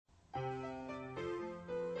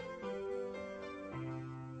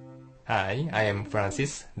Hi, I am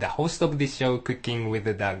Francis, the host of this show Cooking with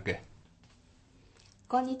the Dog.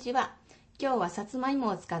 こんにちは。今日はさつまいも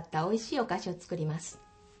を使った美味しいお菓子を作ります。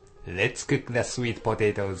Let's cook the sweet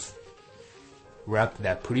potatoes. Wrap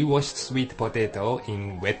the pre-washed sweet potato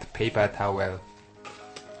in wet paper towel.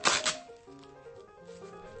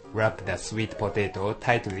 Wrap the sweet potato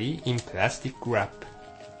tightly in plastic wrap.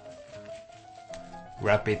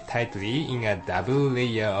 Wrap it tightly in a double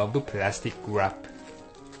layer of plastic wrap.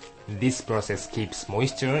 This process keeps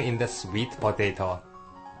moisture in the sweet potato.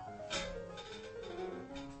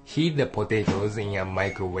 Heat the potatoes in a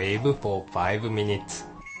microwave for 5 minutes.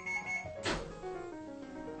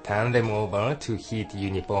 Turn them over to heat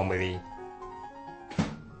uniformly.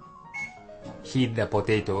 Heat the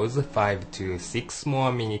potatoes 5 to 6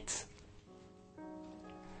 more minutes.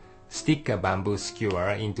 Stick a bamboo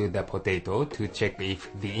skewer into the potato to check if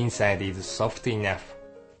the inside is soft enough.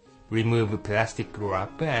 Remove plastic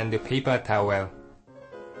wrap and paper towel.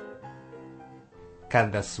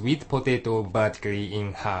 Cut the sweet potato vertically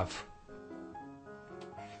in half.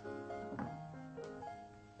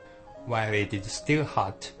 While it is still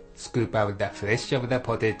hot, scoop out the flesh of the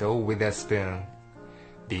potato with a spoon.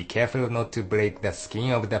 Be careful not to break the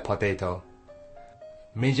skin of the potato.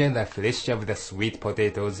 Measure the flesh of the sweet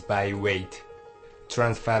potatoes by weight.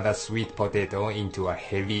 Transfer the sweet potato into a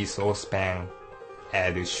heavy saucepan.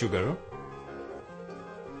 Add sugar.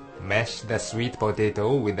 Mash the sweet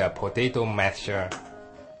potato with a potato masher.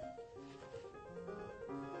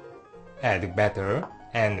 Add batter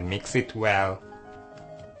and mix it well.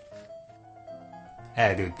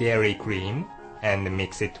 Add dairy cream and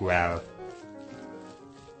mix it well.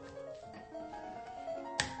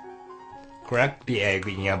 Crack the egg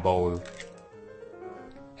in a bowl.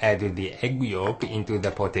 Add the egg yolk into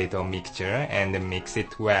the potato mixture and mix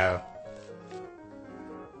it well.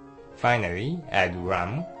 Finally, add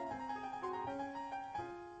rum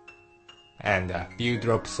and a few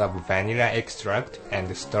drops of vanilla extract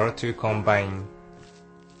and stir to combine.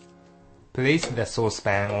 Place the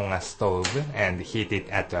saucepan on a stove and heat it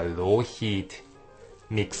at a low heat.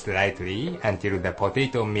 Mix lightly until the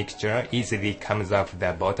potato mixture easily comes off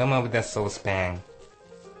the bottom of the saucepan.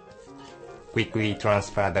 Quickly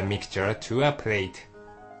transfer the mixture to a plate.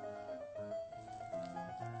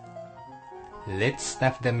 Let's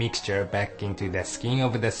stuff the mixture back into the skin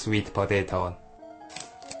of the sweet potato.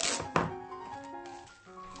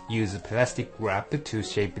 Use plastic wrap to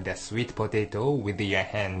shape the sweet potato with your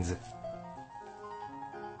hands.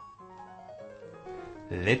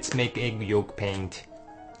 Let's make egg yolk paint.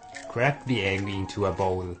 Crack the egg into a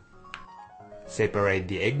bowl. Separate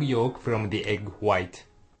the egg yolk from the egg white.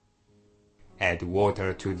 Add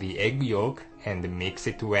water to the egg yolk and mix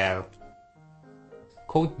it well.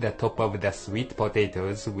 Coat the top of the sweet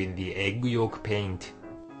potatoes with the egg yolk paint.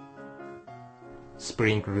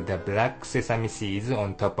 Sprinkle the black sesame seeds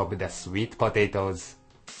on top of the sweet potatoes.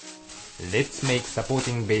 Let's make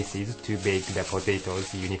supporting bases to bake the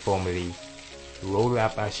potatoes uniformly. Roll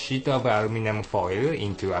up a sheet of aluminum foil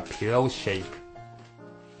into a pillow shape.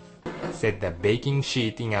 Set the baking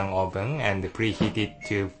sheet in an oven and preheat it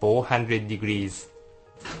to 400 degrees.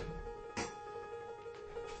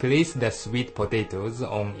 Place the sweet potatoes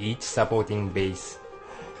on each supporting base.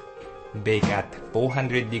 Bake at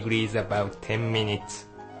 400 degrees about 10 minutes.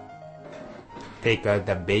 Take out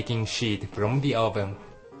the baking sheet from the oven.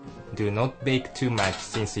 Do not bake too much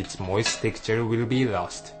since its moist texture will be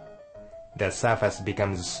lost. The surface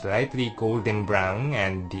becomes slightly golden brown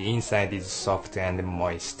and the inside is soft and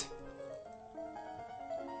moist.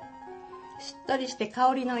 しっとりして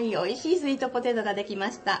香りのいい美味しいスイートポテトができま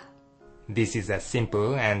した。This is a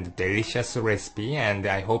simple and delicious recipe and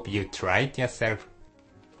I hope you try it yourself.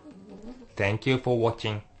 Thank you for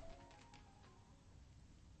watching.